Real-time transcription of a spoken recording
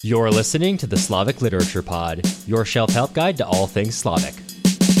You're listening to the Slavic Literature Pod, your shelf help guide to all things Slavic.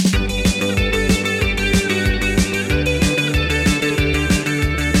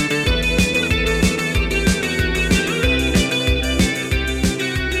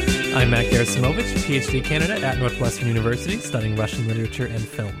 I'm Matt Gerasimovich, PhD candidate at Northwestern University, studying Russian literature and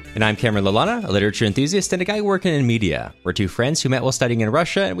film. And I'm Cameron Lalana, a literature enthusiast and a guy working in media. We're two friends who met while studying in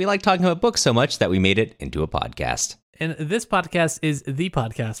Russia, and we like talking about books so much that we made it into a podcast. And this podcast is the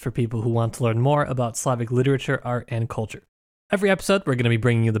podcast for people who want to learn more about Slavic literature, art, and culture. Every episode, we're going to be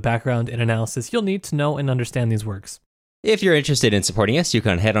bringing you the background and analysis you'll need to know and understand these works. If you're interested in supporting us, you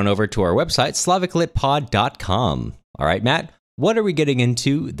can head on over to our website, slaviclitpod.com. All right, Matt, what are we getting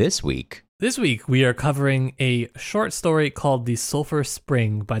into this week? This week, we are covering a short story called The Sulphur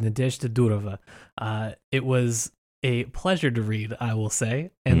Spring by Nadezhda Durova. It was a pleasure to read, I will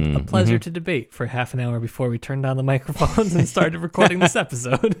say, and a pleasure to debate for half an hour before we turned on the microphones and started recording this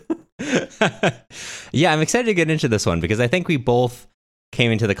episode. Yeah, I'm excited to get into this one because I think we both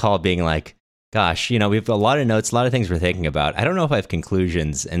came into the call being like, gosh, we have a lot of notes, a lot of things we're thinking about. I don't know if I have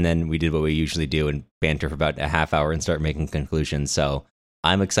conclusions. And then we did what we usually do and banter for about a half hour and start making conclusions. So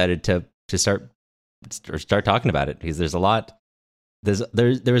I'm excited to start talking about it because there's a lot.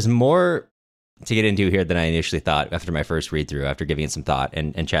 There's more to get into here than I initially thought after my first read through, after giving it some thought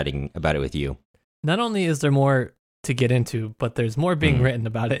and chatting about it with you. Not only is there more to get into, but there's more being written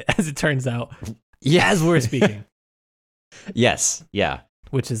about it, as it turns out, as we're speaking. Yes, yeah.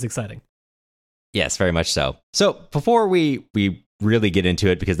 Which is exciting. Yes, very much so. So before we really get into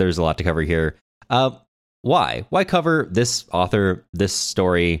it, because there's a lot to cover here, why cover this author, this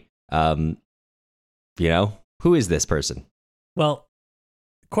story? Who is this person? Well,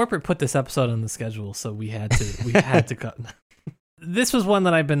 corporate put this episode on the schedule, so we had to cut. This was one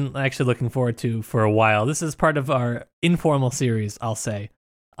that I've been actually looking forward to for a while. This is part of our informal series, I'll say,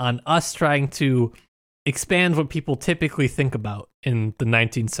 on us trying to expand what people typically think about in the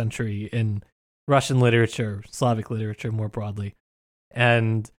 19th century in Russian literature, Slavic literature more broadly.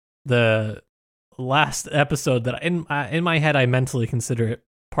 And the last episode that in my head I mentally consider it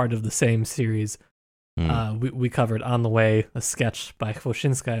part of the same series. We covered On the Way, a sketch by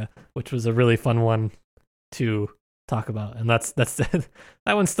Khvoshinskaya, which was a really fun one to talk about. And that's that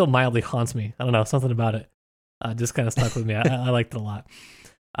one still mildly haunts me. I don't know, something about it just kind of stuck with me. I liked it a lot.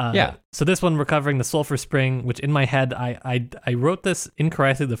 So this one we're covering the Sulphur Spring, which in my head I wrote this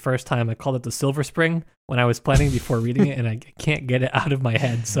incorrectly the first time. I called it the Silver Spring when I was planning before reading it, and I can't get it out of my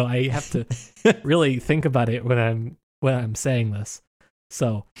head. So I have to really think about it when I'm saying this.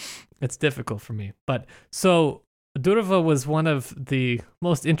 So it's difficult for me. But so Durova was one of the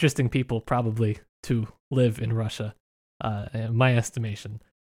most interesting people probably to live in Russia, in my estimation.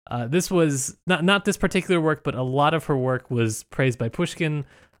 This was not this particular work, but a lot of her work was praised by Pushkin.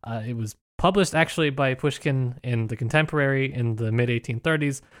 It was published actually by Pushkin in The Contemporary in the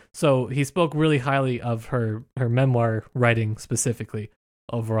mid-1830s. So he spoke really highly of her memoir writing specifically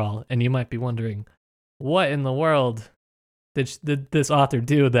overall. And you might be wondering, what in the world did this author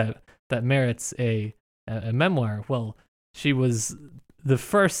do that merits a memoir? Well, she was the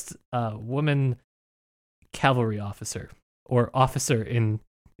first woman cavalry officer or officer in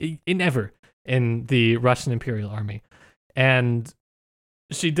the Russian Imperial Army. And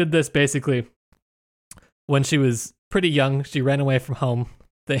she did this basically when she was pretty young. She ran away from home.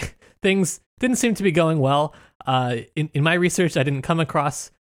 Things didn't seem to be going well. In my research, I didn't come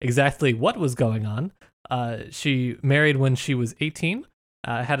across exactly what was going on. She married when she was 18,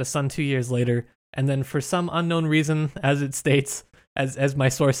 had a son 2 years later, and then for some unknown reason, as it states, as my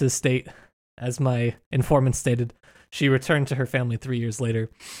sources state, as my informant stated, she returned to her family 3 years later,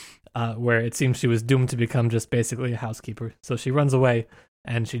 where it seems she was doomed to become just basically a housekeeper. So she runs away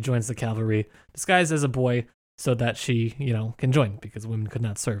and she joins the cavalry, disguised as a boy, so that she, can join, because women could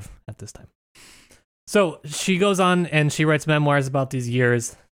not serve at this time. So she goes on and she writes memoirs about these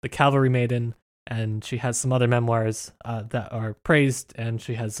years, the Cavalry Maiden, and she has some other memoirs that are praised, and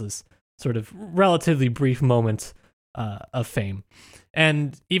she has this sort of relatively brief moment of fame.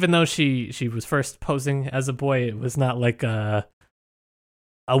 And even though she was first posing as a boy, it was not like a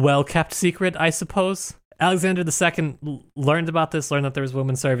well-kept secret, I suppose. Alexander II learned about this, learned that there was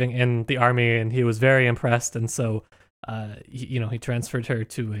women serving in the army, and he was very impressed. And so, he transferred her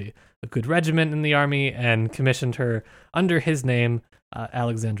to a good regiment in the army and commissioned her under his name,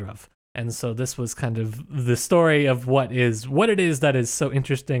 Alexandrov. And so this was kind of the story of what it is that is so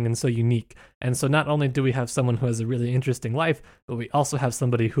interesting and so unique. And so not only do we have someone who has a really interesting life, but we also have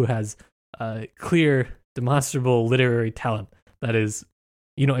somebody who has clear, demonstrable literary talent that is,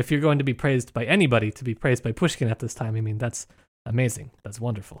 if you're going to be praised by anybody, to be praised by Pushkin at this time, I mean, that's Amazing. That's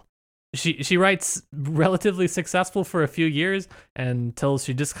wonderful. She writes relatively successful for a few years until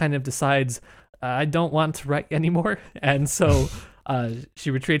she just kind of decides, I don't want to write anymore. And so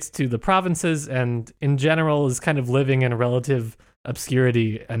she retreats to the provinces and in general is kind of living in a relative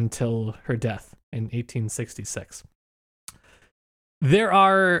obscurity until her death in 1866. There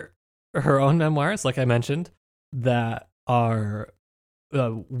are her own memoirs, like I mentioned, that are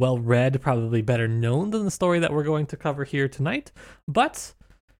well read, probably better known than the story that we're going to cover here tonight. But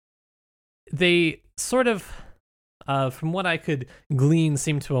they sort of, from what I could glean,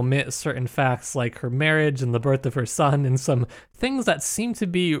 seem to omit certain facts like her marriage and the birth of her son and some things that seem to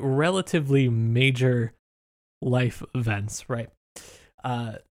be relatively major life events, right?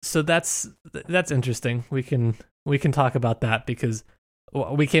 So that's interesting. We can talk about that because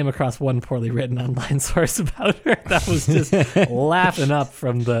we came across one poorly written online source about her that was just laughing up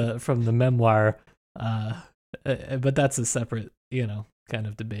from the memoir, but that's a separate, kind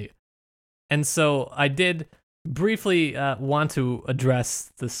of debate. And so I did briefly want to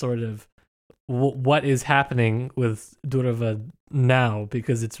address the sort of what is happening with Durova now,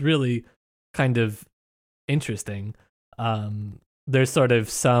 because it's really kind of interesting. There's sort of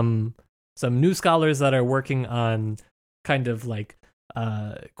some new scholars that are working on kind of like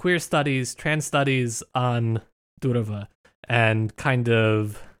queer studies, trans studies on Durova, and kind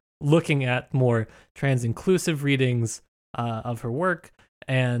of looking at more trans-inclusive readings of her work.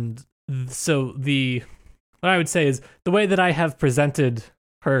 And so what I would say is the way that I have presented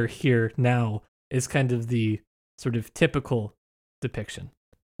her here now is kind of the sort of typical depiction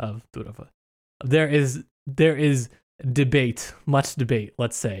of Durova. There is debate, much debate,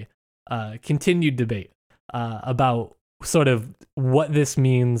 let's say, continued debate about sort of what this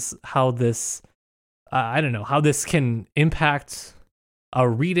means, how this, how this can impact our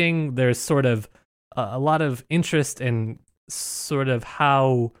reading. There's sort of a lot of interest in sort of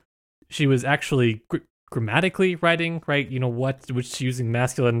how she was actually grammatically writing, right? Was she using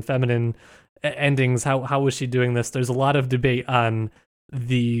masculine and feminine endings? How was she doing this? There's a lot of debate on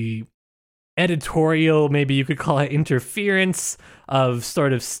the editorial, maybe you could call it interference, of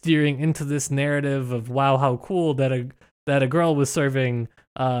sort of steering into this narrative of, wow, how cool that a girl was serving,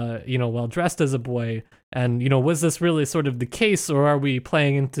 while dressed as a boy. And, was this really sort of the case, or are we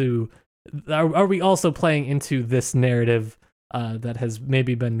also playing into this narrative that has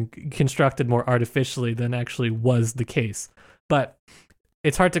maybe been constructed more artificially than actually was the case? But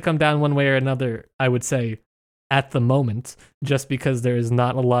it's hard to come down one way or another, I would say, at the moment, just because there is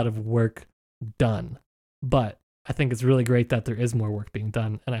not a lot of work done. But I think it's really great that there is more work being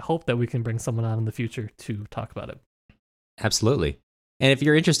done, and I hope that we can bring someone on in the future to talk about it. Absolutely. And if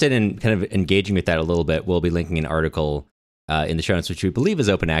you're interested in kind of engaging with that a little bit, we'll be linking an article in the show notes, which we believe is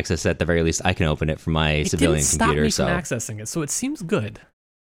open access. At the very least, I can open it from my civilian computer. It didn't stop me from accessing it, so it seems good.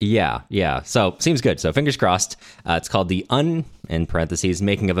 Yeah. So seems good. So fingers crossed. It's called The in parentheses,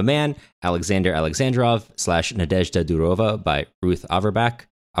 Making of a Man, Alexander Alexandrov / Nadezhda Durova by Ruth Averbach.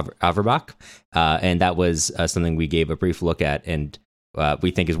 And that was something we gave a brief look at, and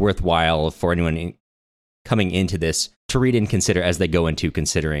we think is worthwhile for anyone coming into this to read and consider as they go into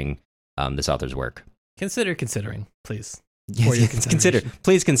considering this author's work. Considering, please.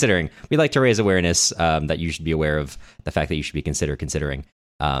 Please considering. We'd like to raise awareness that you should be aware of the fact that you should be considering.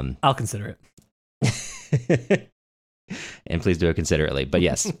 I'll consider it. And please do it considerately. But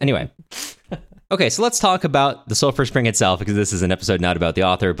yes, anyway. Okay, so let's talk about the Sulphur Spring itself, because this is an episode not about the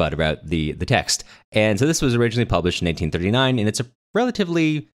author, but about the text. And so this was originally published in 1839, and it's a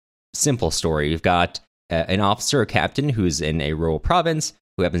relatively simple story. You've got an officer, a captain, who's in a rural province,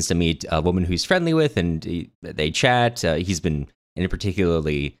 who happens to meet a woman who he's friendly with, and they chat. He's been in a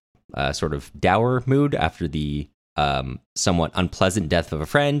particularly sort of dour mood after the somewhat unpleasant death of a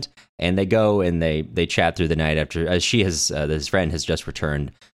friend, and they go and they chat through the night after, as his friend has just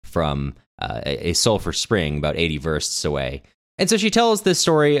returned from a sulfur spring about 80 versts away. And so she tells this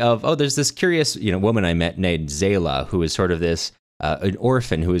story of, there's this curious, woman I met named Zela, who is sort of this an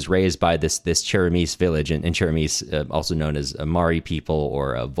orphan who was raised by this Cheremisse village, and Cheremisse, also known as Mari people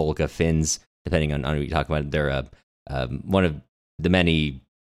or Volga Finns, depending on who you talk about. They're one of the many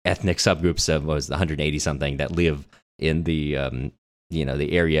ethnic subgroups of 180 something that live in the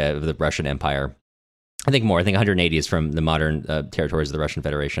the area of the Russian Empire. I think 180 is from the modern territories of the Russian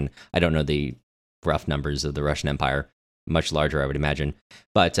Federation. I don't know the rough numbers of the Russian Empire. Much larger, I would imagine.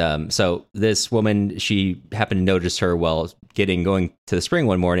 But so this woman, she happened to notice her while going to the spring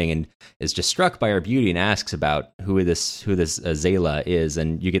one morning, and is just struck by her beauty and asks about who this Zela is.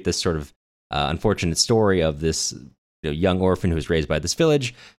 And you get this sort of unfortunate story of this young orphan who was raised by this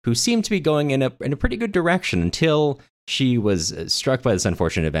village, who seemed to be going in a pretty good direction until she was struck by this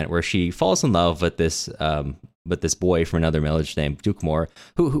unfortunate event where she falls in love with this boy from another village named Dukmor,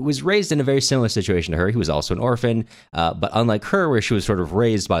 who was raised in a very similar situation to her. He was also an orphan, but unlike her, where she was sort of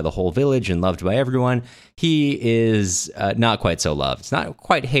raised by the whole village and loved by everyone, he is not quite so loved. It's not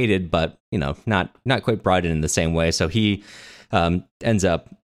quite hated, but not quite brought in the same way. So he ends up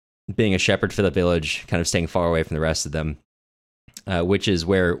being a shepherd for the village, kind of staying far away from the rest of them. Which is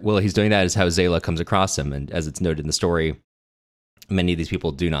where, while he's doing that, is how Zayla comes across him. And as it's noted in the story, many of these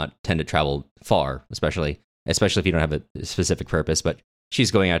people do not tend to travel far, especially if you don't have a specific purpose. But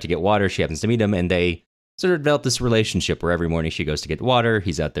she's going out to get water. She happens to meet him, and they sort of develop this relationship where every morning she goes to get water.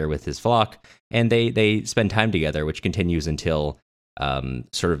 He's out there with his flock, and they spend time together, which continues until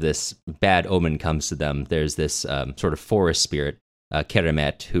sort of this bad omen comes to them. There's this sort of forest spirit,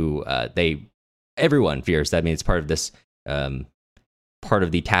 Keremet, who everyone fears. That means it's part of this part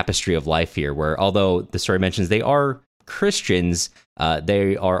of the tapestry of life here, where although the story mentions they are Christians,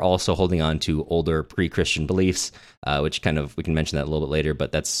 they are also holding on to older pre-Christian beliefs, which kind of, we can mention that a little bit later,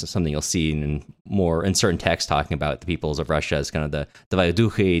 but that's something you'll see in certain texts talking about the peoples of Russia as kind of the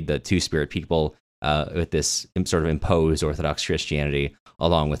Vayuduchi, the two-spirit people, with this sort of imposed Orthodox Christianity,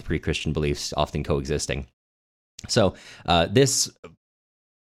 along with pre-Christian beliefs often coexisting. So this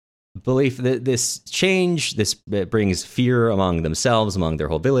belief that this change, brings fear among themselves, among their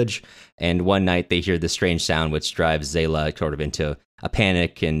whole village. And one night they hear this strange sound, which drives Zayla sort of into a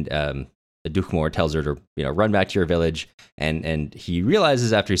panic. And Dukmor tells her to run back to your village. And he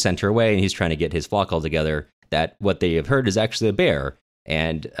realizes after he sent her away and he's trying to get his flock all together that what they have heard is actually a bear.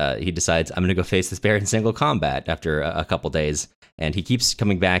 And he decides, I'm going to go face this bear in single combat after a couple days. And he keeps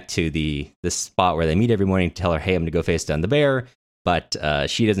coming back to the spot where they meet every morning to tell her, hey, I'm going to go face down the bear. But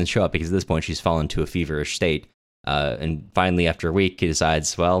she doesn't show up because at this point she's fallen to a feverish state. And finally, after a week, he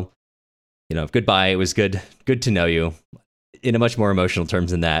decides, well, goodbye. It was good to know you. In a much more emotional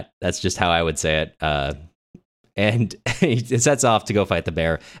terms than that. That's just how I would say it. And he sets off to go fight the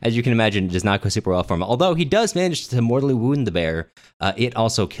bear. As you can imagine, it does not go super well for him. Although he does manage to mortally wound the bear, it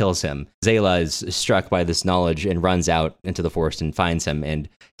also kills him. Zayla is struck by this knowledge and runs out into the forest and finds him and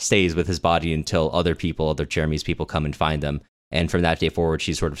stays with his body until other Chermese people come and find them. And from that day forward,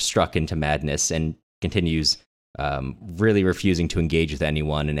 she's sort of struck into madness and continues really refusing to engage with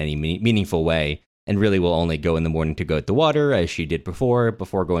anyone in any meaningful way, and really will only go in the morning to go at the water, as she did before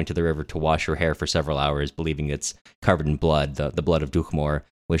going to the river to wash her hair for several hours, believing it's covered in blood, the blood of Dukmor,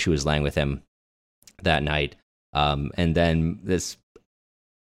 when she was lying with him that night. And then this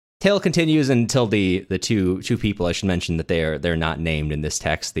tale continues until the two people, I should mention that they're not named in this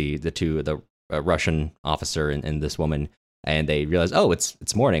text, the Russian officer and this woman. And they realize, oh,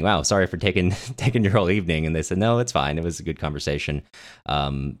 it's morning. Wow, sorry for taking your whole evening. And they said, no, it's fine. It was a good conversation.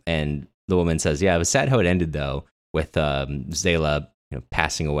 And the woman says, yeah, it was sad how it ended, though, with Zayla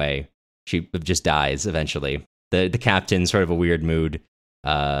passing away. She just dies eventually. The captain, sort of a weird mood,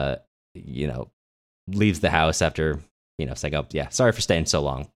 leaves the house after, saying, oh, yeah, sorry for staying so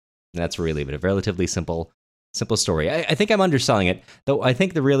long. And that's where we leave it. A relatively simple story. I think I'm underselling it, though. I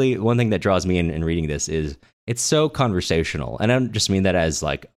think the really one thing that draws me in reading this is it's so conversational. And I don't just mean that as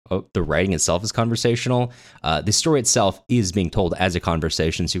the writing itself is conversational. The story itself is being told as a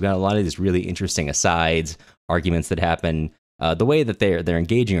conversation. So you've got a lot of these really interesting asides, arguments that happen. The way that they're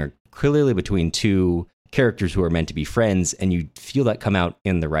engaging are clearly between two characters who are meant to be friends, and you feel that come out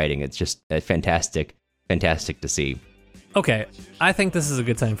in the writing. It's just fantastic to see. Okay, I think this is a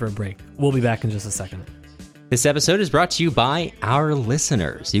good time for a break. We'll be back in just a second. This episode is brought to you by our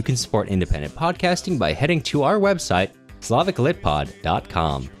listeners. You can support independent podcasting by heading to our website,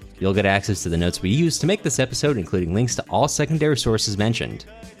 SlavicLitPod.com. You'll get access to the notes we use to make this episode, including links to all secondary sources mentioned.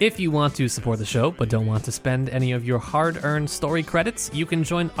 If you want to support the show but don't want to spend any of your hard-earned story credits, you can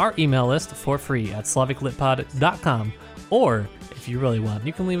join our email list for free at SlavicLitPod.com. Or, if you really want,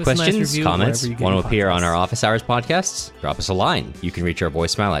 you can leave us a nice review. Comments, want to appear on our Office Hours podcasts? Drop us a line. You can reach our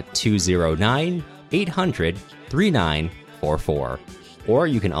voicemail at 209-800-3944. Or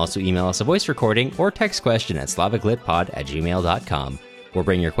you can also email us a voice recording or text question at SlavicLitPod@gmail.com. We'll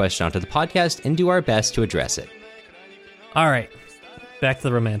bring your question onto the podcast and do our best to address it. All right, back to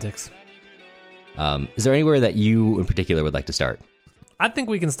the romantics. Is there anywhere that you in particular would like to start? I think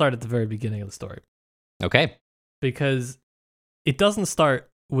we can start at the very beginning of the story. Okay. Because it doesn't start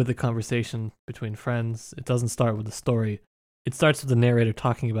with a conversation between friends. It doesn't start with a story. It starts with the narrator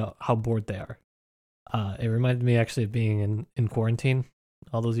talking about how bored they are. It reminded me actually of being in quarantine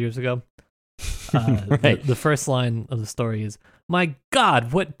all those years ago. Right. The first line of the story is, My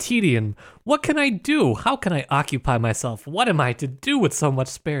God, what tedium. What can I do? How can I occupy myself? What am I to do with so much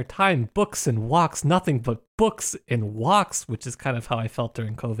spare time? Books and walks, nothing but books and walks, which is kind of how I felt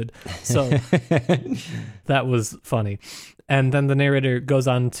during COVID. So that was funny. And then the narrator goes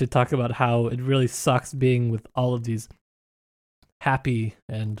on to talk about how it really sucks being with all of these happy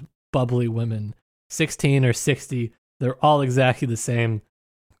and bubbly women, 16 or 60. They're all exactly the same.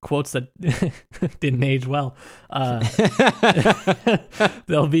 Quotes that didn't age well.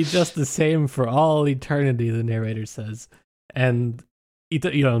 They'll be just the same for all eternity, the narrator says. And he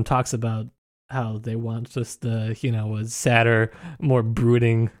talks about how they want just a sadder, more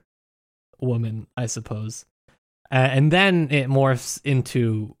brooding woman, I suppose. And then it morphs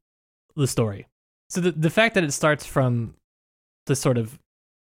into the story. So the fact that it starts from the sort of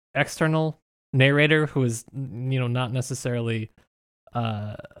external narrator who is, not necessarily...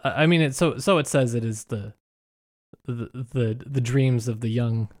 so it says it is the dreams of the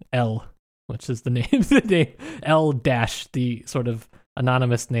young L, which is the name L dash, the sort of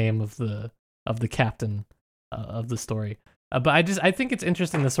anonymous name of the captain of the story. But I think it's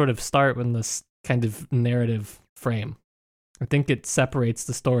interesting to sort of start in this kind of narrative frame. I think it separates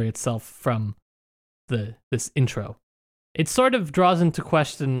the story itself from this intro. It sort of draws into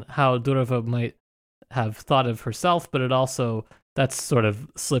question how Durova might have thought of herself, but it also, that's sort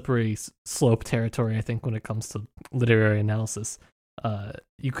of slippery slope territory, I think, when it comes to literary analysis.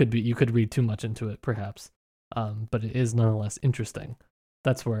 You could read too much into it, perhaps, but it is nonetheless interesting.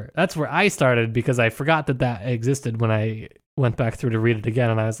 That's where I started, because I forgot that existed when I went back through to read it again,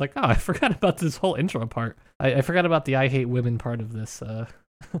 and I was like, oh, I forgot about this whole intro part. I forgot about the I hate women part of this of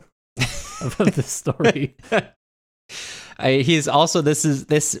this story. He's also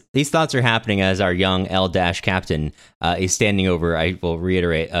these thoughts are happening as our young L captain is standing over, I will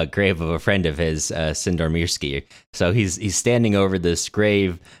reiterate, a grave of a friend of his, Sindormirsky. So he's standing over this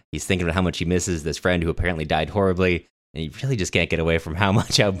grave. He's thinking about how much he misses this friend who apparently died horribly, and he really just can't get away from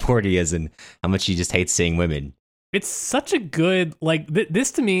how bored he is and how much he just hates seeing women. It's such a good,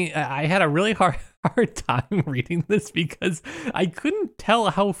 this to me, I had a really hard time reading this because I couldn't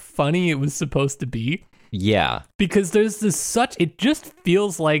tell how funny it was supposed to be. Yeah, because there's it just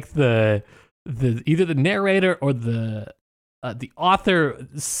feels like the either the narrator or the author,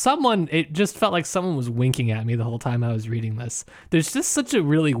 it just felt like someone was winking at me the whole time I was reading this. There's just such a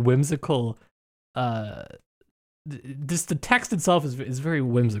really whimsical, just the text itself is very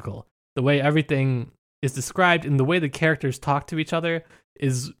whimsical. The way everything is described and the way the characters talk to each other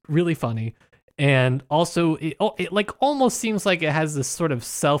is really funny. And also it like almost seems like it has this sort of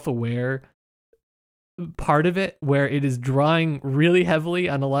self-aware part of it where it is drawing really heavily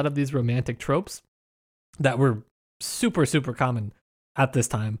on a lot of these romantic tropes that were super, super common at this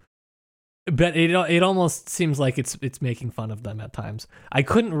time. But it almost seems like it's making fun of them at times. I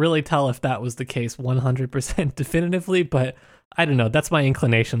couldn't really tell if that was the case 100% definitively, but I don't know. That's my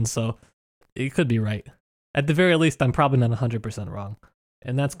inclination, so it could be right. At the very least, I'm probably not 100% wrong,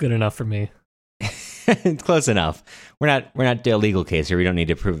 and that's good enough for me. Close enough. We're not the legal case here. We don't need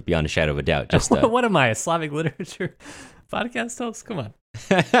to prove it beyond a shadow of a doubt. Just what am I, a Slavic literature podcast host? Come on.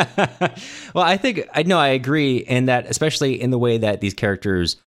 Well, I agree in that, especially in the way that these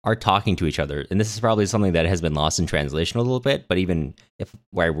characters are talking to each other. And this is probably something that has been lost in translation a little bit, but even if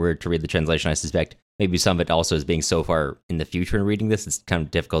I were to read the translation, I suspect maybe some of it also is being so far in the future in reading this, it's kind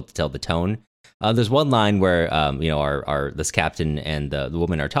of difficult to tell the tone. There's one line where our this captain and the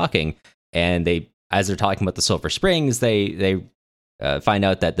woman are talking, and as they're talking about the Sulphur Springs, they find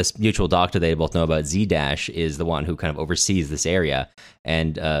out that this mutual doctor they both know about, Z- is the one who kind of oversees this area.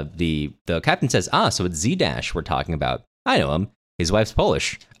 And the captain says, so it's Z- we're talking about. I know him. His wife's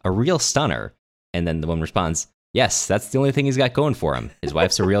Polish. A real stunner. And then the woman responds, yes, that's the only thing he's got going for him. His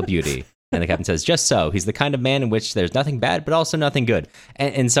wife's a real beauty. And the captain says, just so. He's the kind of man in which there's nothing bad, but also nothing good.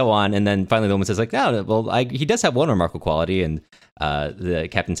 And so on. And then finally the woman says, he does have one remarkable quality. And the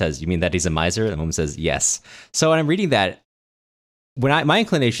captain says, you mean that he's a miser? And the woman says, yes. So when I'm reading that, my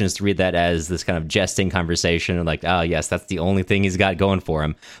inclination is to read that as this kind of jesting conversation, and like, oh yes, that's the only thing he's got going for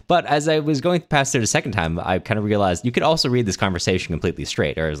him. But as I was going past it a second time, I kind of realized you could also read this conversation completely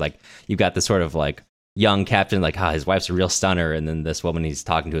straight. Or it's like you've got this sort of like young captain, like, his wife's a real stunner, and then this woman he's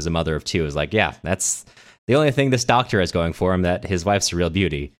talking to is a mother of two, is like, yeah, that's the only thing this doctor has going for him, that his wife's a real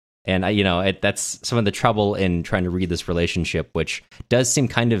beauty. And that's some of the trouble in trying to read this relationship, which does seem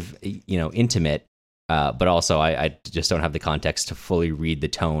kind of intimate. But also, I just don't have the context to fully read the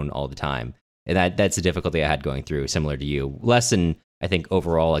tone all the time. And that's a difficulty I had going through, similar to you. Less in, I think,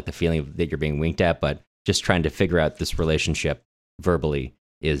 overall, like the feeling that you're being winked at, but just trying to figure out this relationship verbally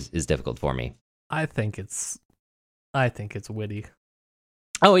is difficult for me. I think it's I think it's witty.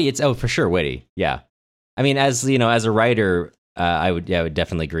 Oh, it's for sure witty. Yeah, I mean, as as a writer, I would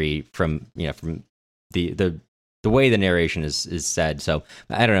definitely agree from the way the narration is said. So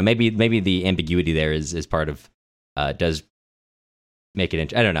I don't know. Maybe the ambiguity there is part of does make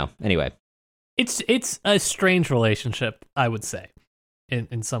it. I don't know. Anyway, it's a strange relationship, I would say,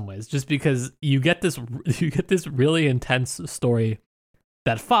 in some ways, just because you get this really intense story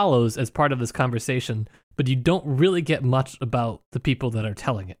that follows as part of this conversation, but you don't really get much about the people that are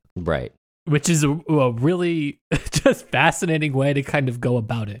telling it. Right. Which is a really just fascinating way to kind of go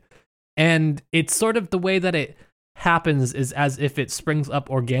about it. And it's sort of the way that it happens is as if it springs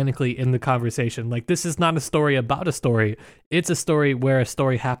up organically in the conversation. Like, this is not a story about a story. It's a story where a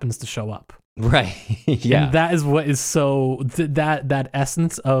story happens to show up. Right. Yeah. And that is what is so, that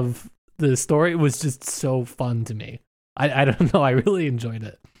essence of the story was just so fun to me. I don't know. I really enjoyed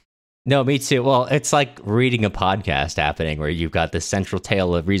it. No, me too. Well, it's like reading a podcast happening where you've got the central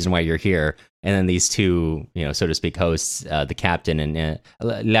tale of reason why you're here, and then these two, so to speak, hosts, the captain and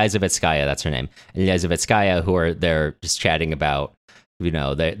Elizavetskaya, that's her name, Elizavetskaya, who are there just chatting about,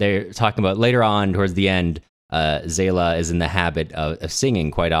 they're talking about later on towards the end. Zayla is in the habit of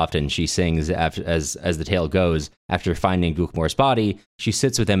singing quite often. She sings as the tale goes. After finding Gukmor's body, she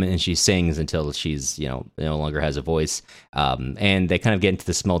sits with him and she sings until she's no longer has a voice. And they kind of get into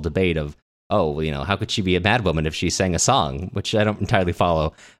this small debate of, how could she be a bad woman if she sang a song? Which I don't entirely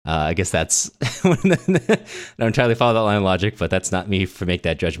follow. I guess that's I don't entirely follow that line of logic, but that's not me to make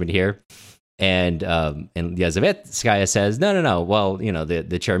that judgment here. And Elizavetskaya says, no. Well,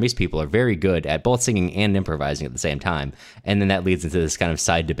 the Cheremisse people are very good at both singing and improvising at the same time. And then that leads into this kind of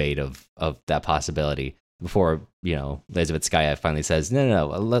side debate of that possibility before, Elizavetskaya finally says, no.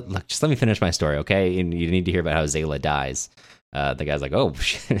 Look, just let me finish my story, okay? And you need to hear about how Zayla dies. The guy's like, oh,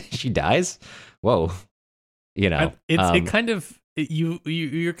 she dies? Whoa. It kind of,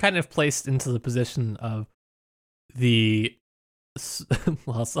 you're kind of placed into the position of the...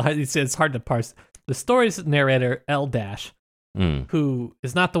 well, it's hard to parse. The story's narrator, L Dash, who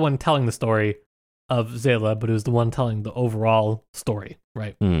is not the one telling the story of Zayla, but who's the one telling the overall story,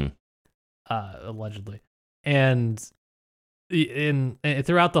 right? Allegedly. And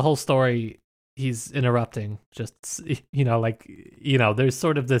throughout the whole story, he's interrupting. Just there's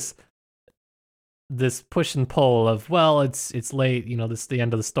sort of this push and pull of, well, it's late. This is the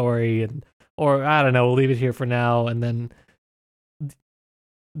end of the story, or I don't know, we'll leave it here for now, and then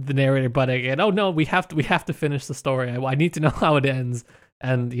the narrator butting in, oh no, we have to finish the story. I need to know how it ends.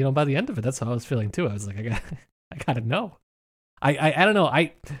 And by the end of it, that's how I was feeling too. I was like, I gotta know. I don't know.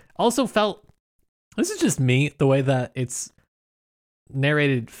 I also felt, this is just me, the way that it's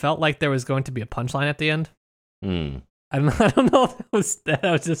narrated felt like there was going to be a punchline at the end. I don't know if that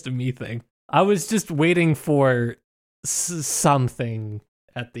was just a me thing. I was just waiting for something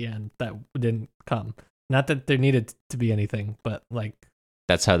at the end that didn't come. Not that there needed to be anything, but like,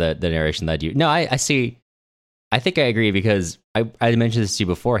 that's how the narration led you. No, I see. I think I agree because I mentioned this to you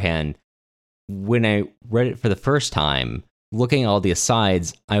beforehand. When I read it for the first time, looking at all the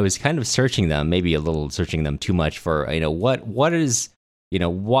asides, I was kind of searching them, maybe a little searching them too much for, what is,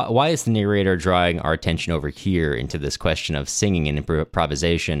 why is the narrator drawing our attention over here into this question of singing and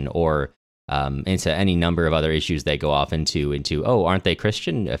improvisation, or into any number of other issues they go off into, oh, aren't they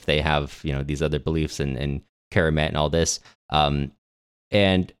Christian if they have, these other beliefs and Karamet and all this.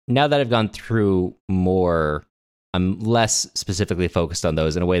 And now that I've gone through more, I'm less specifically focused on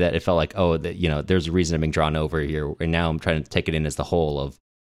those in a way that it felt like, there's a reason I'm being drawn over here. And now I'm trying to take it in as the whole of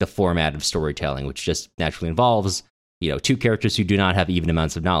the format of storytelling, which just naturally involves, two characters who do not have even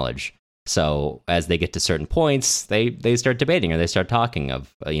amounts of knowledge. So as they get to certain points, they start debating or they start talking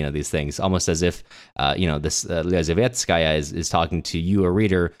of, these things, almost as if, this Elizavetskaya is talking to you, a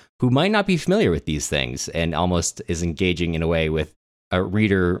reader who might not be familiar with these things and almost is engaging in a way with a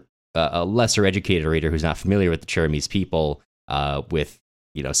reader, a lesser educated reader who's not familiar with the Cheremisse people, with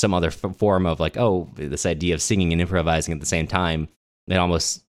some other form of like, this idea of singing and improvising at the same time. It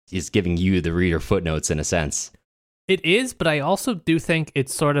almost is giving you, the reader, footnotes in a sense. It is, but I also do think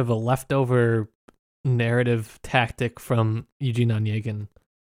it's sort of a leftover narrative tactic from Eugene Onegin,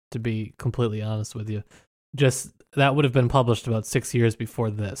 to be completely honest with you. Just that would have been published about 6 years before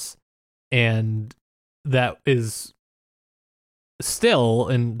this, and that is still,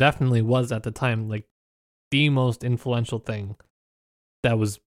 and definitely was at the time, like the most influential thing that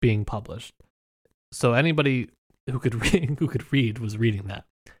was being published. So anybody who could read was reading that.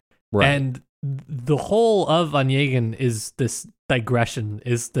 Right. And the whole of Onegin is this digression,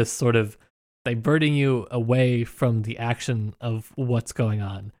 is this sort of diverting you away from the action of what's going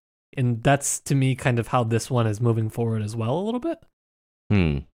on. And that's, to me, kind of how this one is moving forward as well a little bit.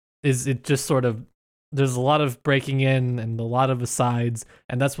 Is it just sort of, there's a lot of breaking in and a lot of asides,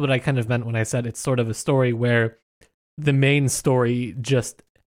 and that's what I kind of meant when I said it's sort of a story where the main story just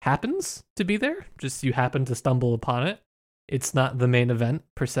happens to be there. Just you happen to stumble upon it. It's not the main event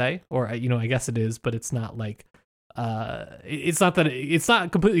per se, or I guess it is, but it's not like it's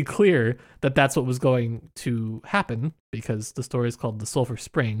not completely clear that that's what was going to happen, because the story is called The Sulphur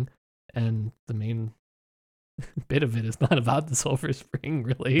Spring, and the main bit of it is not about the Sulphur Spring,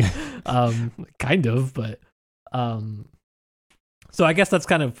 really. Kind of, but so I guess that's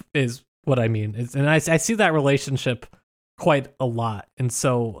kind of is what I mean. And I see that relationship quite a lot, and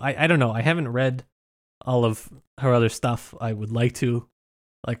so I don't know. I haven't read all of her other stuff. I would like to.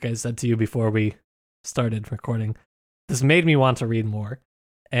 Like I said to you before we started recording, this made me want to read more,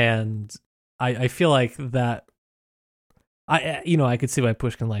 and I feel like that I could see why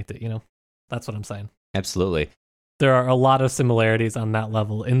Pushkin liked it. That's what I'm saying. Absolutely. There are a lot of similarities on that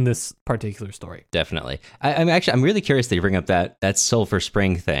level in this particular story. Definitely. I'm really curious that you bring up that Sulphur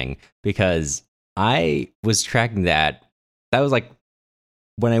Spring thing, because I was tracking that. That was like,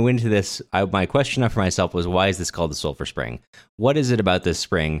 when I went into this, my question for myself was, why is this called the Sulphur Spring? What is it about this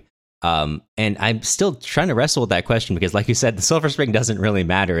spring? And I'm still trying to wrestle with that question, because like you said, the Sulphur Spring doesn't really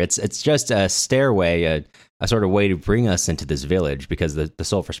matter. It's just a stairway, a sort of way to bring us into this village, because the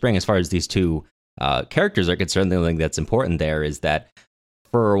Sulphur Spring, as far as these two characters are concerned, the only thing that's important there is that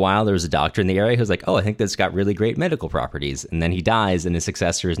for a while there was a doctor in the area who was like, oh, I think that's got really great medical properties, and then he dies, and his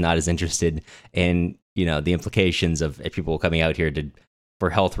successor is not as interested in the implications of people coming out here for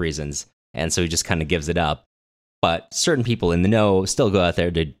health reasons, and so he just kind of gives it up. But certain people in the know still go out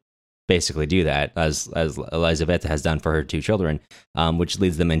there to basically do that, as Elizaveta has done for her two children, which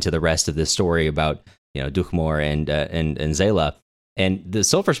leads them into the rest of this story about Dukhmor and Zela. And the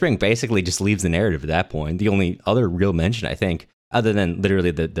Sulphur Spring basically just leaves the narrative at that point. The only other real mention, I think, other than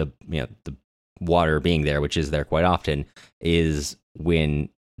literally the water being there, which is there quite often, is when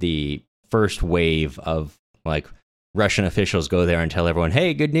the first wave of Russian officials go there and tell everyone,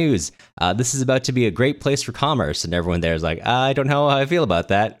 hey, good news, this is about to be a great place for commerce. And everyone there is like, I don't know how I feel about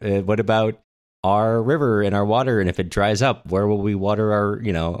that. What about our river and our water? And if it dries up, where will we water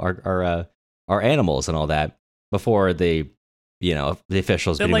our animals and all that? Before the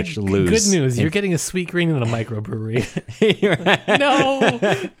officials pretty much lose. Good news, you're getting a sweet green in a microbrewery. No.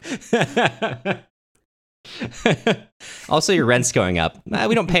 Also, your rent's going up.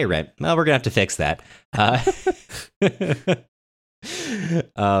 We don't pay rent. Well, we're gonna have to fix that.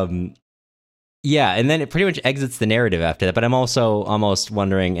 Yeah, and then it pretty much exits the narrative after that. But I'm also almost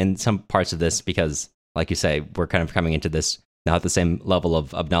wondering in some parts of this, because, like you say, we're kind of coming into this now at the same level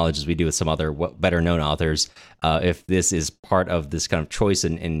of knowledge as we do with some other better known authors. If this is part of this kind of choice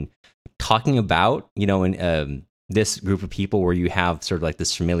in talking about, in this group of people where you have sort of like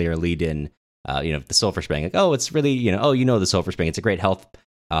this familiar lead in, the Sulphur Spring, like, oh, it's really, the Sulphur Spring, it's a great health,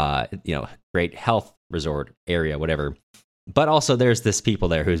 great health resort area, whatever. But also there's this people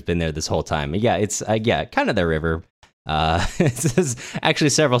there who's been there this whole time. Yeah, it's, kind of their river. There's actually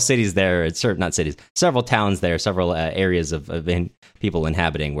several cities there. It's not cities, several towns there, several areas of people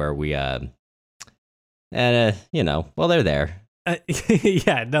inhabiting where we, they're there.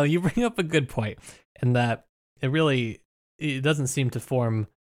 Yeah, no, you bring up a good point, in that it doesn't seem to form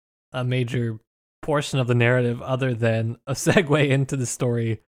a major portion of the narrative other than a segue into the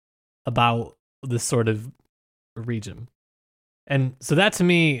story about this sort of region. And so that to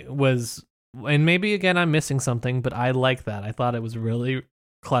me was, and maybe again I'm missing something, but I like that. I thought it was really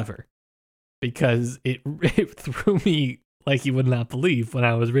clever, because it threw me like you would not believe when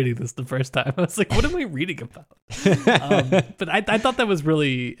I was reading this the first time. I was like, what am I reading about? But I thought that was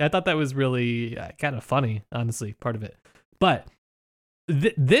really kind of funny, honestly, part of it. But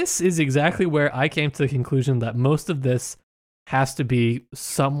this is exactly where I came to the conclusion that most of this has to be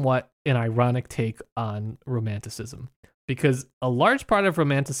somewhat an ironic take on romanticism, because a large part of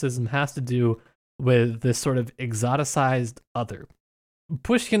romanticism has to do with this sort of exoticized other.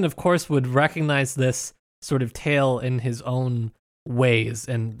 Pushkin, of course, would recognize this sort of tale in his own ways,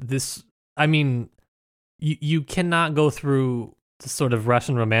 and this, I mean, you cannot go through the sort of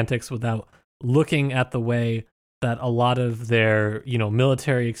Russian romantics without looking at the way that a lot of their,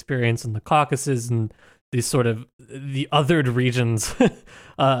 military experience in the Caucasus and these sort of the othered regions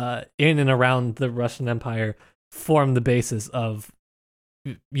in and around the Russian Empire form the basis of,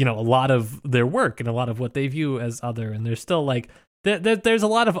 a lot of their work and a lot of what they view as other. And there's still there's a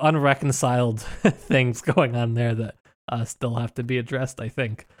lot of unreconciled things going on there that still have to be addressed, I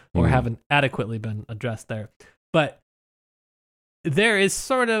think, or haven't adequately been addressed there. But there is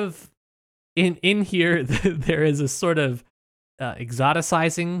sort of in here there is a sort of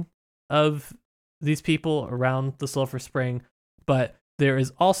exoticizing of these people around the Sulphur Spring, but there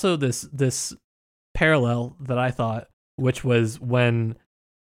is also this parallel that I thought, which was when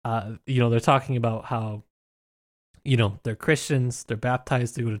they're talking about how they're Christians, they're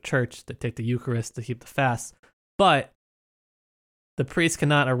baptized, they go to church, they take the Eucharist, they keep the fast, but the priest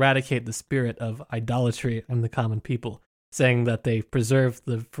cannot eradicate the spirit of idolatry in the common people, saying that they preserve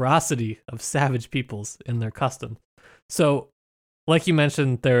the ferocity of savage peoples in their custom. So, like you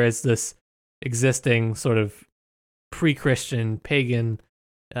mentioned, there is this existing sort of pre-Christian, pagan,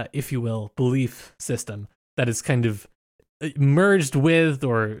 if you will, belief system that is kind of merged with,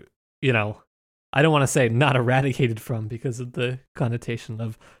 or, I don't want to say not eradicated from because of the connotation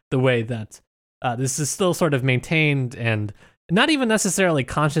of the way that this is still sort of maintained and not even necessarily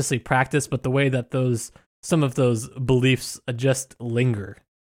consciously practiced, but the way that some of those beliefs just linger.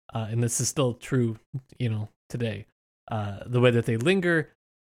 And this is still true, today. The way that they linger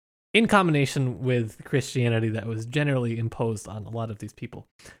in combination with Christianity that was generally imposed on a lot of these people.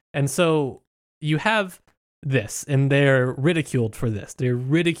 And so you have this, and they're ridiculed for this. They're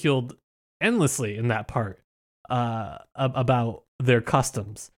ridiculed endlessly in that part about their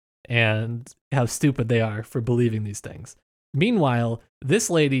customs and how stupid they are for believing these things. Meanwhile, this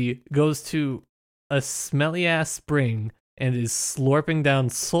lady goes to a smelly-ass spring and is slurping down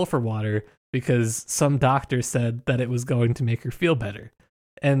sulfur water because some doctor said that it was going to make her feel better.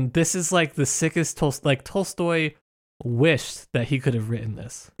 And this is like the sickest Tolstoy wished that he could have written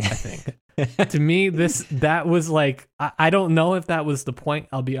this, I think. To me, that was like, I don't know if that was the point,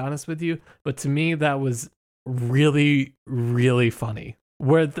 I'll be honest with you, but to me, that was really, really funny.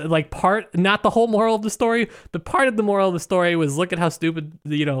 Where not the whole moral of the story, but part of the moral of the story was, look at how stupid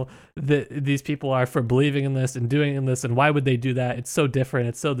these people are for believing in this and doing in this, and why would they do that? It's so different.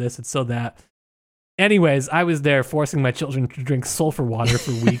 It's so this. It's so that. Anyways, I was there forcing my children to drink sulfur water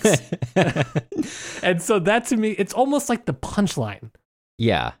for weeks, and so that to me, it's almost like the punchline.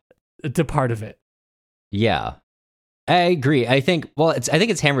 Yeah, to part of it. Yeah, I agree. I think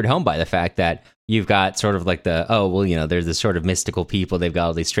it's hammered home by the fact that you've got sort of like there's this sort of mystical people. They've got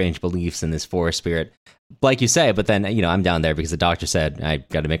all these strange beliefs in this forest spirit, like you say. But then, I'm down there because the doctor said I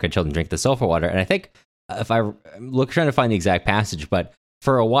got to make my children drink the sulfur water. And I think if trying to find the exact passage, but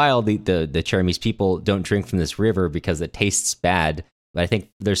for a while the Chermese people don't drink from this river because it tastes bad. But I think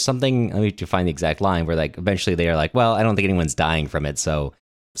there's something. Let me find the exact line where eventually they are like, well, I don't think anyone's dying from it, so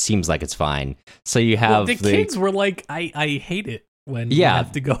seems like it's fine. So you have the kids were like, I hate it when we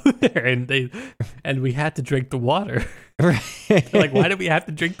have to go there, and we had to drink the water. Right. Like, why do we have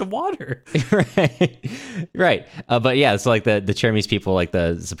to drink the water? Right. But yeah, it's like the Chermese people, like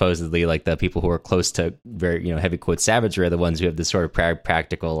supposedly like the people who are close to very heavy quote savagery are the ones who have this sort of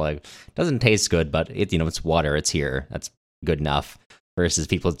practical, like, doesn't taste good, but it's water, it's here, that's good enough. Versus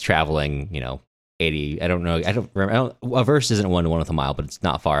people traveling 80, I don't know, a verse isn't 1-to-1 with a mile, but it's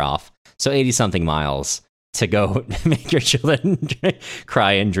not far off. So 80 something miles to go make your children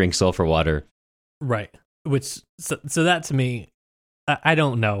cry and drink sulfur water. Right. Which, so that to me, I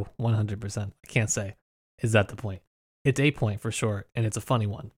don't know 100%. I can't say. Is that the point? It's a point for sure, and it's a funny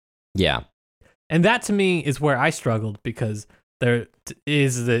one. Yeah. And that to me is where I struggled, because there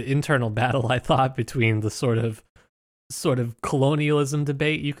is the internal battle, I thought, between the sort of colonialism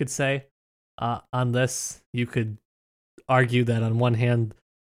debate, you could say. On this, you could argue that on one hand,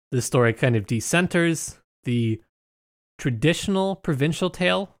 this story kind of decenters the traditional provincial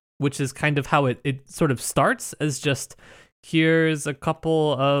tale, which is kind of how it sort of starts as just, here's a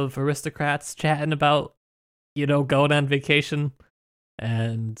couple of aristocrats chatting about, going on vacation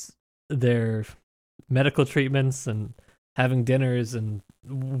and their medical treatments and having dinners and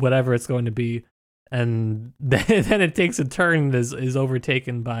whatever it's going to be. And then it takes a turn and is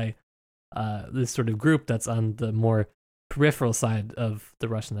overtaken by this sort of group that's on the more peripheral side of the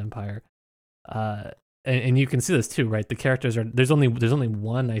Russian Empire. And you can see this too, right? The characters there's only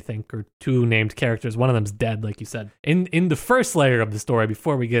one, I think, or two named characters. One of them's dead, like you said. In the first layer of the story,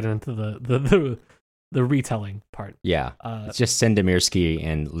 before we get into the retelling part. Yeah, it's just Sendemirsky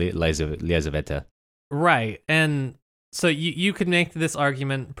and Lizaveta. Right, and so you could make this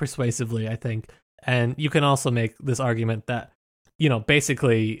argument persuasively, I think, and you can also make this argument that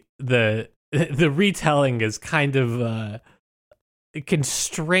basically the retelling is kind of a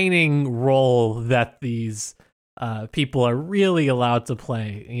constraining role that these people are really allowed to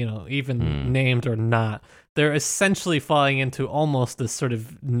play, even named or not. They're essentially falling into almost this sort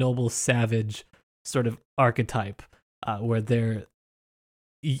of noble savage sort of archetype, where they're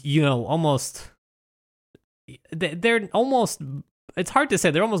almost it's hard to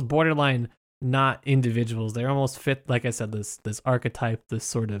say. They're almost borderline not individuals. They almost fit, like I said, this archetype, this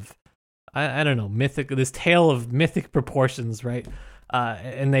sort of, I don't know, mythic, this tale of mythic proportions, right?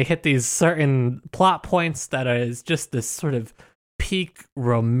 And they hit these certain plot points that is just this sort of peak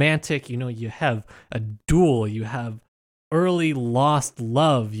romantic, you have a duel, you have early lost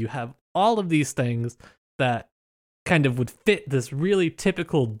love, you have all of these things that kind of would fit this really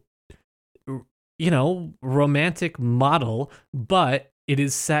typical, romantic model, but it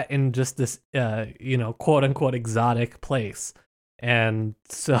is set in just this, quote unquote exotic place. And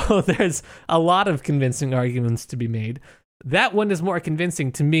so there's a lot of convincing arguments to be made. That one is more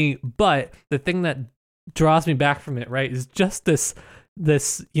convincing to me, but the thing that draws me back from it, right, is just this,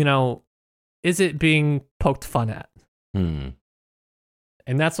 is it being poked fun at? And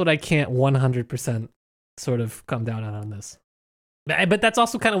that's what I can't 100% sort of come down on this. But that's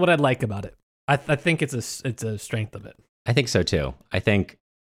also kind of what I like about it. I think it's a strength of it. I think so too. I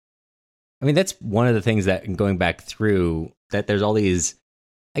mean, that's one of the things that going back through that there's all these,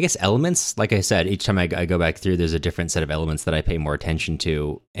 I guess, elements. Like I said, each time I go back through, there's a different set of elements that I pay more attention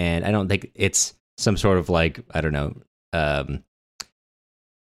to. And I don't think it's some sort of like, I don't know,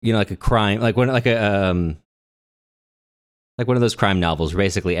 like a crime, like one of those crime novels where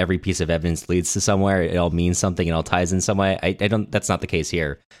basically every piece of evidence leads to somewhere. It all means something. It all ties in some way. I don't, that's not the case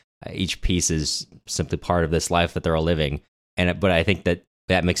here. Each piece is simply part of this life that they're all living. But I think that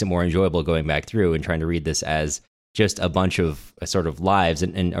makes it more enjoyable going back through and trying to read this as just a bunch of sort of lives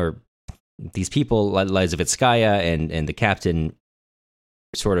or these people, Lizavitskaya and the captain,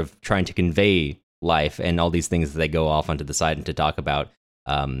 sort of trying to convey life and all these things that they go off onto the side and to talk about.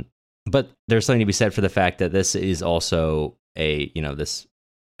 But there's something to be said for the fact that this is also the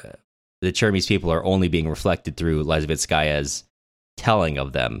Chermese people are only being reflected through Lizavitskaya's telling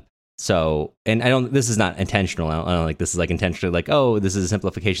of them. So, and this is not intentional. I don't think this is like intentionally like, oh, this is a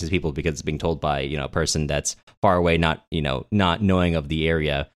simplification to people because it's being told by, a person that's far away, not knowing of the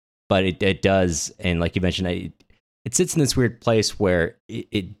area. But it does. And like you mentioned, it sits in this weird place where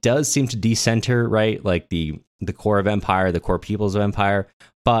it does seem to decenter, right? Like the core of empire, the core peoples of empire,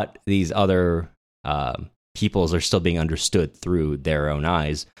 but these other peoples are still being understood through their own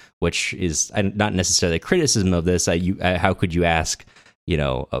eyes, which is not necessarily a criticism of this. How could you ask,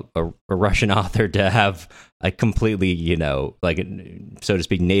 a Russian author to have a completely, so to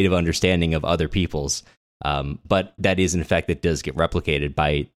speak, native understanding of other peoples? But that is, in fact, that does get replicated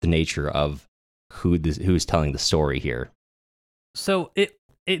by the nature of who's telling the story here. So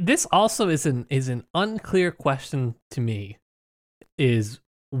this also is an unclear question to me. Is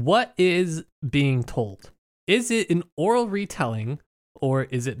what is being told? Is it an oral retelling or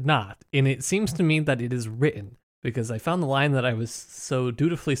is it not? And it seems to me that it is written, because I found the line that I was so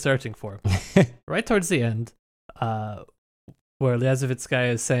dutifully searching for. Right towards the end, where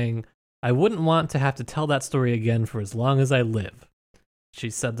Lizavitskaya is saying, "I wouldn't want to have to tell that story again for as long as I live." She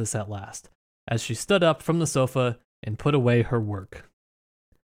said this at last, as she stood up from the sofa and put away her work.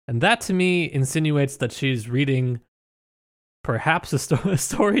 And that to me insinuates that she's reading perhaps a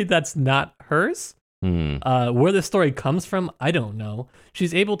story that's not hers. Where the story comes from, I don't know.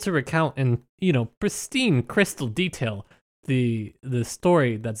 She's able to recount in, pristine crystal detail the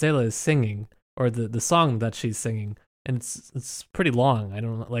story that Zela is singing, or the song that she's singing, and it's pretty long. I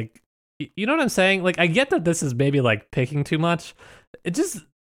don't know, like, you know what I'm saying? Like, I get that this is maybe like picking too much. It'd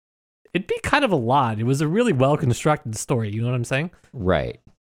be kind of a lot. It was a really well constructed story. You know what I'm saying? Right.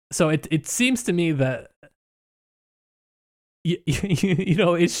 So it seems to me that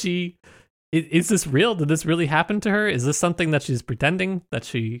is this real? Did this really happen to her? Is this something that she's pretending that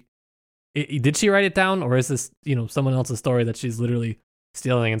did she write it down, or is this, someone else's story that she's literally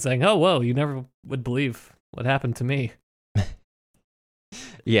stealing and saying, "Oh, whoa, you never would believe what happened to me"?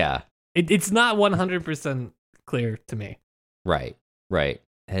 Yeah. It's not 100% clear to me. Right.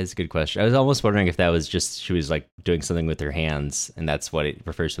 That's a good question. I was almost wondering if that was just she was like doing something with her hands, and that's what it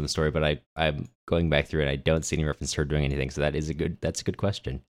refers to in the story. But I'm going back through and I don't see any reference to her doing anything. So that's a good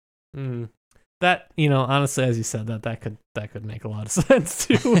question. That, honestly, as you said, that could make a lot of sense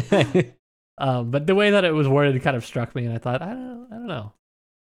too. But the way that it was worded kind of struck me, and I thought, I don't know.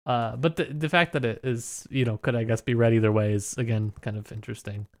 But the fact that it is, could, I guess, be read either way is, again, kind of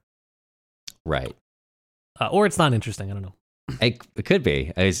interesting. Right. Or it's not interesting. I don't know. It could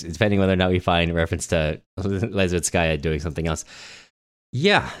be. It's depending whether or not we find reference to Lizavitskaya doing something else.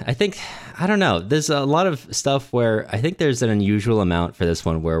 Yeah, I don't know. There's a lot of stuff where I think there's an unusual amount for this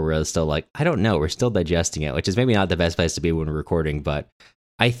one where we're still like, I don't know, we're still digesting it, which is maybe not the best place to be when we're recording, but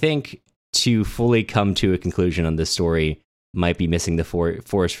I think to fully come to a conclusion on this story might be missing the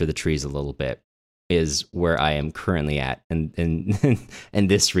forest for the trees a little bit. is where I am currently at, and and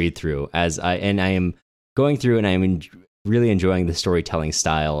this read through I am going through, and I am really enjoying the storytelling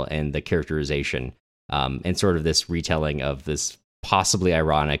style and the characterization, and sort of this retelling of this possibly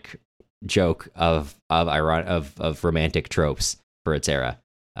ironic joke of romantic tropes for its era.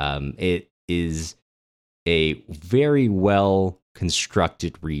 It is a very well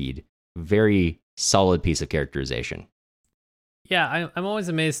constructed read, very solid piece of characterization. Yeah, I'm always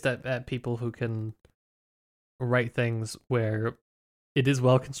amazed at people who can write things where it is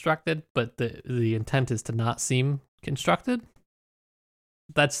well constructed, but the intent is to not seem constructed.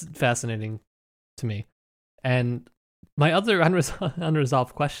 That's fascinating to me. And my other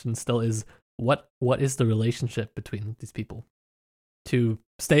unresolved question still is, what is the relationship between these people? To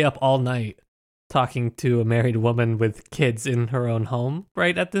stay up all night talking to a married woman with kids in her own home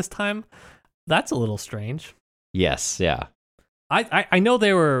right at this time, that's a little strange. Yes, yeah. I know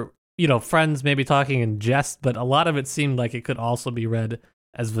they were, friends maybe talking in jest, but a lot of it seemed like it could also be read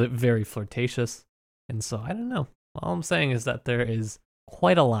as very flirtatious. And so I don't know. All I'm saying is that there is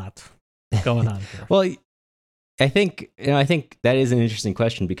quite a lot going on here. Well, I think that is an interesting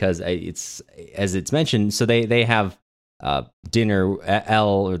question, because it's, as it's mentioned, so they have dinner.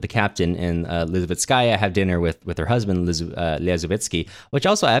 Elle, or the captain, and Lizavitskaya have dinner with her husband Lyazovitsky, which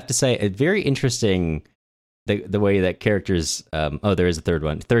also, I have to say, a very interesting. The way that characters, there is a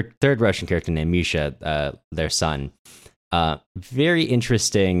third Russian character named Misha, their son. Very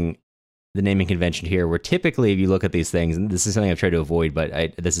interesting, the naming convention here, where typically if you look at these things, and this is something I've tried to avoid, but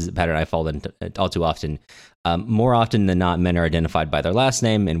this is a pattern I fall into all too often. More often than not, men are identified by their last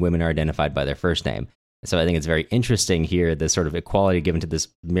name and women are identified by their first name. So I think it's very interesting here, the sort of equality given to this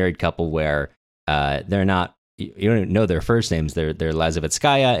married couple, where they're not, you don't even know their first names, they're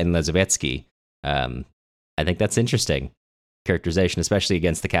Lazovitskaya and Lazovetsky. I think that's interesting characterization, especially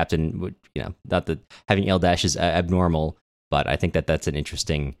against the captain. Not that having L dash is abnormal, but I think that's an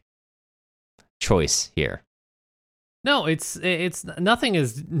interesting choice here. No, it's nothing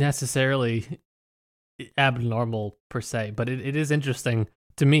is necessarily abnormal per se, but it is interesting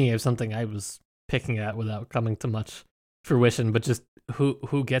to me as something I was picking at without coming to much fruition, but just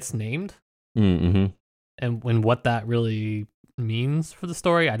who gets named, mm-hmm. and what that really means for the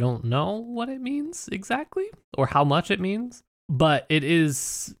story. I don't know what it means exactly or how much it means, but it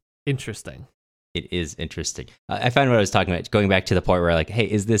is interesting. It is interesting. I found what I was talking about, going back to the point where, like, hey,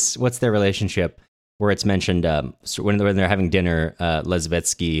 what's their relationship, where it's mentioned so when they're having dinner,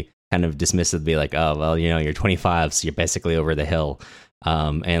 Lezvetsky kind of dismissively, like, oh, well, you're 25, so you're basically over the hill.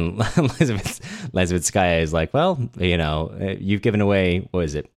 And Lezvetskaya is like, well, you've given away, what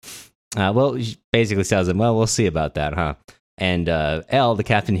is it? Well, she basically tells him, well, we'll see about that, huh? And Elle, the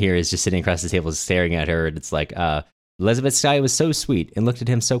captain here, is just sitting across the table staring at her, and it's like, Lezvetskaya was so sweet and looked at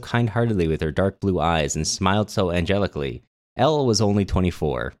him so kind-heartedly with her dark blue eyes and smiled so angelically. Elle was only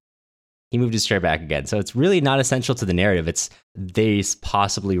 24. He moved his chair back again. So it's really not essential to the narrative. It's this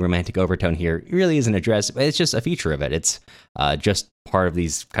possibly romantic overtone here. It really isn't addressed. It's just a feature of it. It's just part of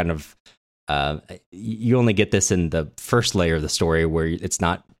these kind of... you only get this in the first layer of the story, where it's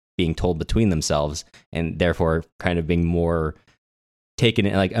not being told between themselves, and therefore kind of being more taken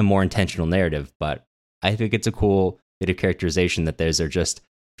in like a more intentional narrative. But I think it's a cool bit of characterization that those are just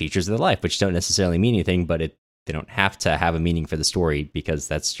features of the life, which don't necessarily mean anything, but they don't have to have a meaning for the story, because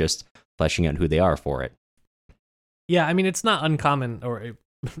that's just fleshing out who they are for it. Yeah, I mean, it's not uncommon, or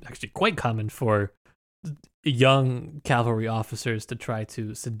actually quite common, for young cavalry officers to try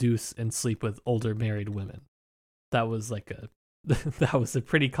to seduce and sleep with older married women. That was that was a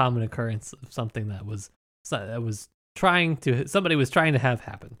pretty common occurrence of something that somebody was trying to have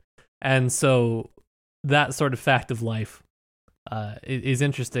happen. And so that sort of fact of life is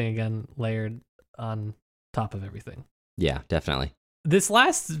interesting, again, layered on top of everything. Yeah, definitely. This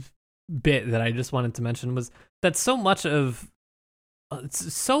last bit that I just wanted to mention was that so much of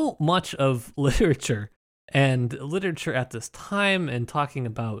literature at this time, and talking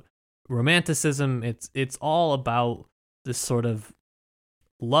about romanticism, it's all about this sort of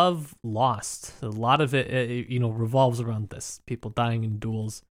love lost. A lot of it revolves around this: people dying in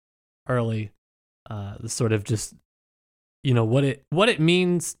duels early, the sort of just what it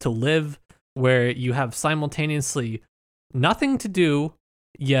means to live where you have simultaneously nothing to do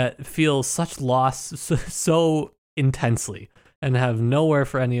yet feel such loss so intensely and have nowhere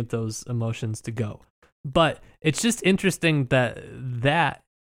for any of those emotions to go. But it's just interesting that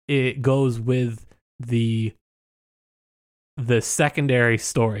it goes with the secondary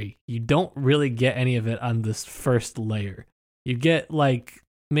story. You don't really get any of it on this first layer. You get like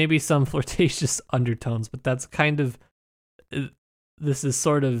maybe some flirtatious undertones, but that's kind of, this is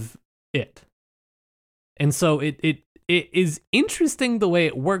sort of it. And so it is interesting the way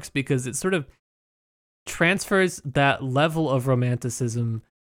it works, because it sort of transfers that level of romanticism.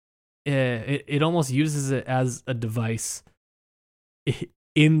 It almost uses it as a device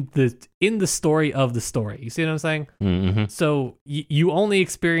in the story of the story. You see what I'm saying? Mm-hmm. So you only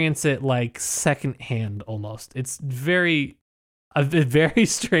experience it like secondhand almost. It's a very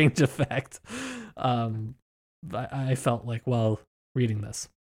strange effect. I felt like while reading this.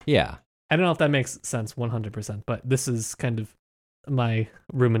 Yeah. I don't know if that makes sense 100%, but this is kind of my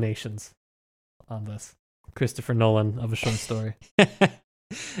ruminations on this. Christopher Nolan of a short story.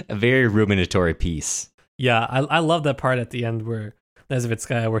 A very ruminatory piece. Yeah, I love that part at the end where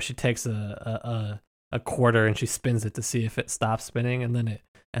Nezvitskaya, where she takes a quarter and she spins it to see if it stops spinning, and then it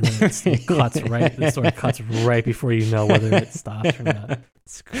cuts right. The story cuts right before you know whether it stops or not.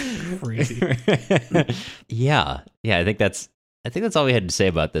 It's crazy. Yeah. I think that's all we had to say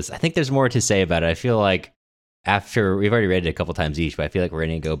about this. I think there's more to say about it. I feel like after we've already read it a couple times each, but I feel like we're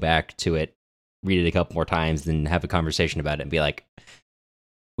going to go back to it, read it a couple more times, then have a conversation about it and be like,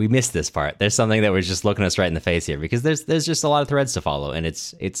 we missed this part. There's something that was just looking us right in the face here, because there's just a lot of threads to follow, and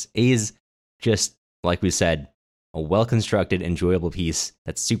it is just, like we said, a well-constructed, enjoyable piece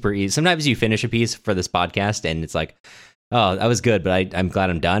that's super easy. Sometimes you finish a piece for this podcast and it's like, oh, that was good, but I'm glad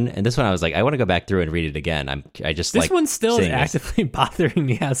I'm done. And this one I was like, I want to go back through and read it again. This one still is actively bothering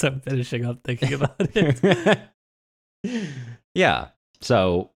me as I'm finishing up thinking about it. Yeah.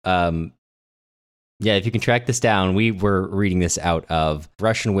 So, yeah, if you can track this down, we were reading this out of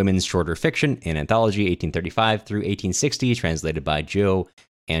Russian Women's Shorter Fiction, an anthology, 1835 through 1860, translated by Joe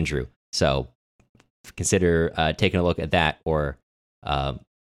Andrew. So consider taking a look at that, or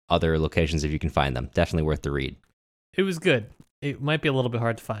other locations if you can find them. Definitely worth the read. It was good. It might be a little bit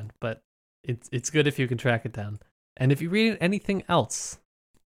hard to find, but it's good if you can track it down. And if you read anything else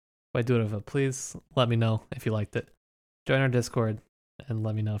by Durova, please let me know if you liked it. Join our Discord and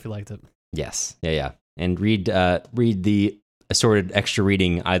let me know if you liked it. Yes. Yeah. And read the assorted extra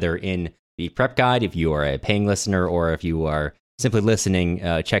reading either in the prep guide if you are a paying listener, or if you are simply listening,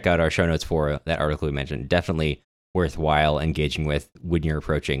 check out our show notes for that article we mentioned. Definitely worthwhile engaging with when you're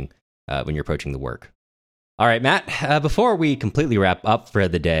approaching the work. All right, Matt, before we completely wrap up for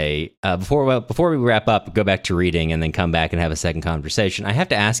the day, before we wrap up, go back to reading and then come back and have a second conversation, I have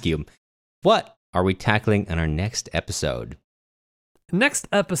to ask you, what are we tackling in our next episode? Next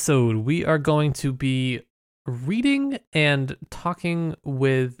episode, we are going to be reading and talking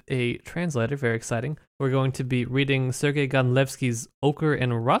with a translator. Very exciting. We're going to be reading Sergei Godlevsky's Ochre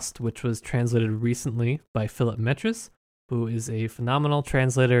and Rust, which was translated recently by Philip Metris, who is a phenomenal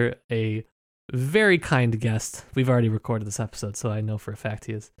translator, a very kind guest. We've already recorded this episode, so I know for a fact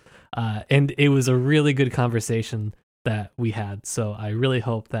he is. And it was a really good conversation that we had, so I really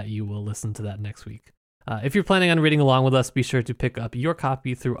hope that you will listen to that next week. If you're planning on reading along with us, be sure to pick up your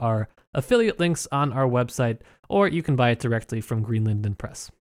copy through our affiliate links on our website, or you can buy it directly from Greenlinden Press.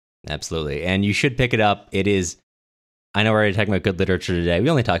 Absolutely. And you should pick it up. It is, I know we're already talking about good literature today. We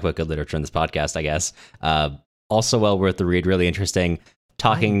only talk about good literature in this podcast, I guess. Also well worth the read, really interesting.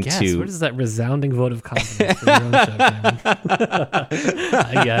 What is that resounding vote of confidence for your own show, Cameron?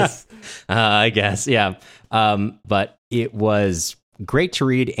 I guess, yeah. But it was great to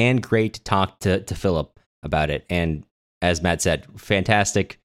read and great to talk to Philip about it. And as Matt said,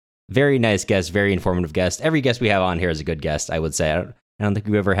 fantastic, very nice guest, very informative guest. Every guest we have on here is a good guest, I would say. I don't think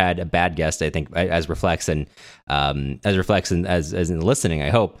we've ever had a bad guest, I think, as reflects in listening, I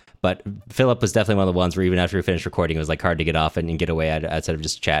hope. But Philip was definitely one of the ones where even after we finished recording, it was like hard to get off and get away outside of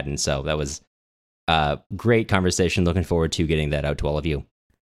just chatting. So that was a great conversation. Looking forward to getting that out to all of you.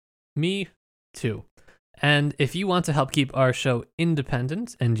 Me too. And if you want to help keep our show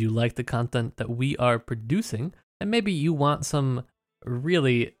independent and you like the content that we are producing, and maybe you want some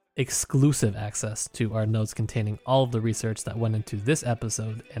really exclusive access to our notes containing all of the research that went into this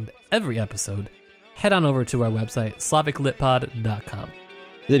episode and every episode, head on over to our website, slaviclitpod.com.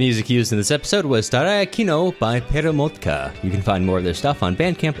 The music used in this episode was Staraya Kino by Peremotka. You can find more of their stuff on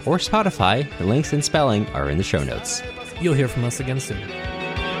Bandcamp or Spotify. The links and spelling are in the show notes. You'll hear from us again soon.